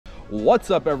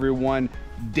What's up, everyone?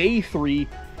 Day 3,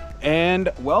 and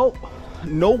well,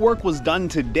 no work was done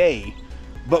today,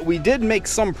 but we did make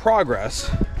some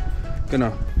progress.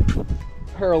 Gonna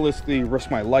perilously risk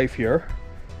my life here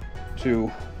to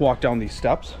walk down these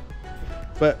steps,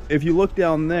 but if you look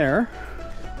down there,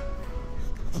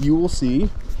 you will see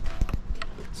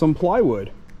some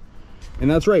plywood.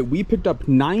 And that's right, we picked up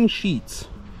 9 sheets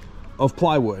of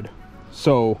plywood.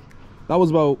 So that was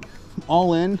about,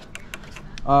 all in,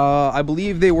 I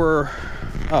believe they were,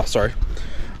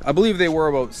 I believe they were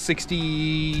about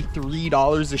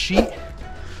 $63 a sheet.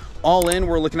 All in,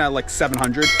 we're looking at like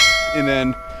 700, and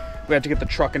then we had to get the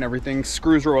truck and everything.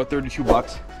 Screws were about 32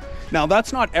 bucks. Now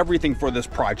that's not everything for this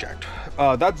project.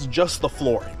 That's just the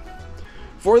flooring.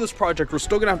 For this project, we're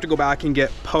still gonna have to go back and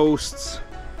get posts,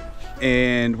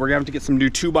 and we're gonna have to get some new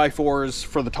 2x4s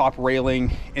for the top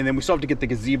railing, and then we still have to get the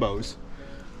gazebos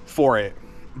for it.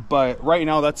 But right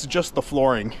now, that's just the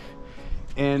flooring,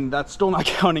 and that's still not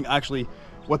counting actually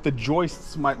what the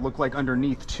joists might look like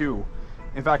underneath too.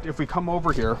 In fact, if we come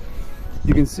over here,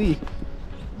 you can see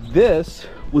this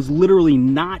was literally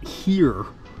not here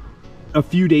a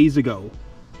few days ago.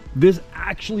 This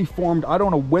actually formed, I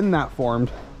don't know when that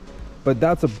formed, but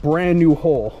that's a brand new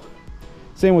hole.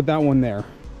 Same with that one there.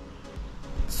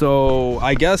 So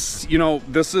I guess, you know,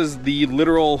 this is the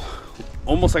literal,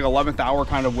 almost like 11th hour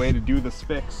kind of way to do this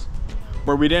fix,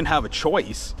 where we didn't have a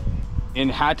choice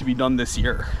and had to be done this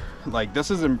year. Like,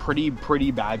 this is in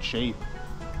pretty bad shape.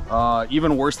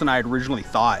 Even worse than I had originally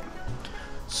thought.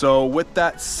 So with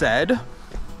that said,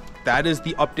 that is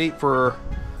the update for,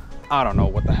 I don't know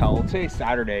what the hell, today's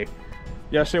Saturday.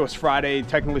 Yesterday was Friday,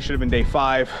 technically should have been day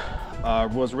 5.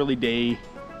 Was really day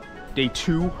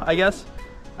 2, I guess.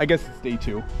 I guess it's day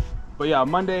 2. But yeah,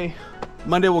 Monday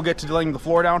we'll get to laying the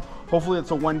floor down. Hopefully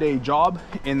it's a one-day job,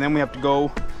 and then we have to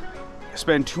go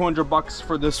spend 200 bucks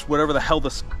for this, whatever the hell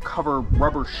this cover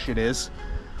rubber shit is,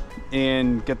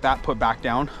 and get that put back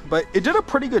down. But it did a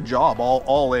pretty good job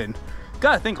all in.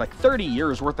 Gotta think, like 30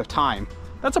 years worth of time.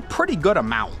 That's a pretty good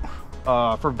amount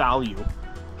for value,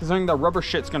 considering the rubber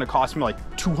shit's gonna cost me like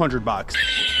 200 bucks.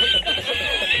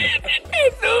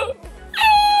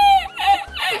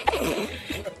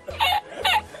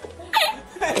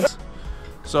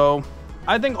 So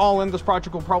I think all in, this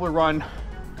project will probably run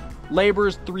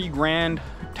labor's $3 grand,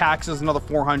 taxes another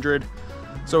 400,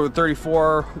 so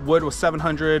 34. Wood was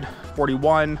 700,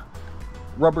 41.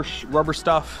 Rubber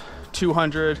stuff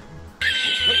 200,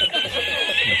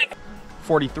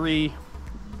 43.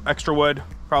 Extra wood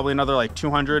probably another like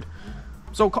 200.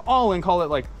 So all in, call it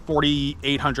like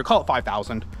 4,800. Call it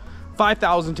 5,000.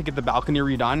 5,000 to get the balcony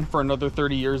redone for another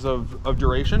 30 years of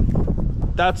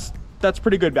duration. That's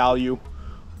pretty good value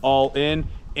all in.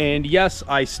 And yes,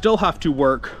 I still have to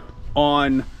work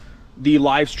on the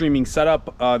live streaming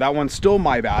setup. That one's still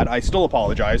my bad. I still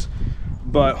apologize,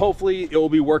 but hopefully it will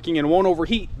be working and won't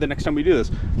overheat the next time we do this.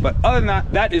 But other than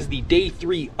that, that is the day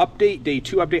 3 update, day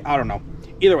 2 update. I don't know.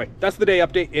 Either way, that's the day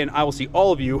update, and I will see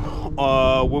all of you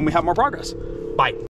when we have more progress. Bye.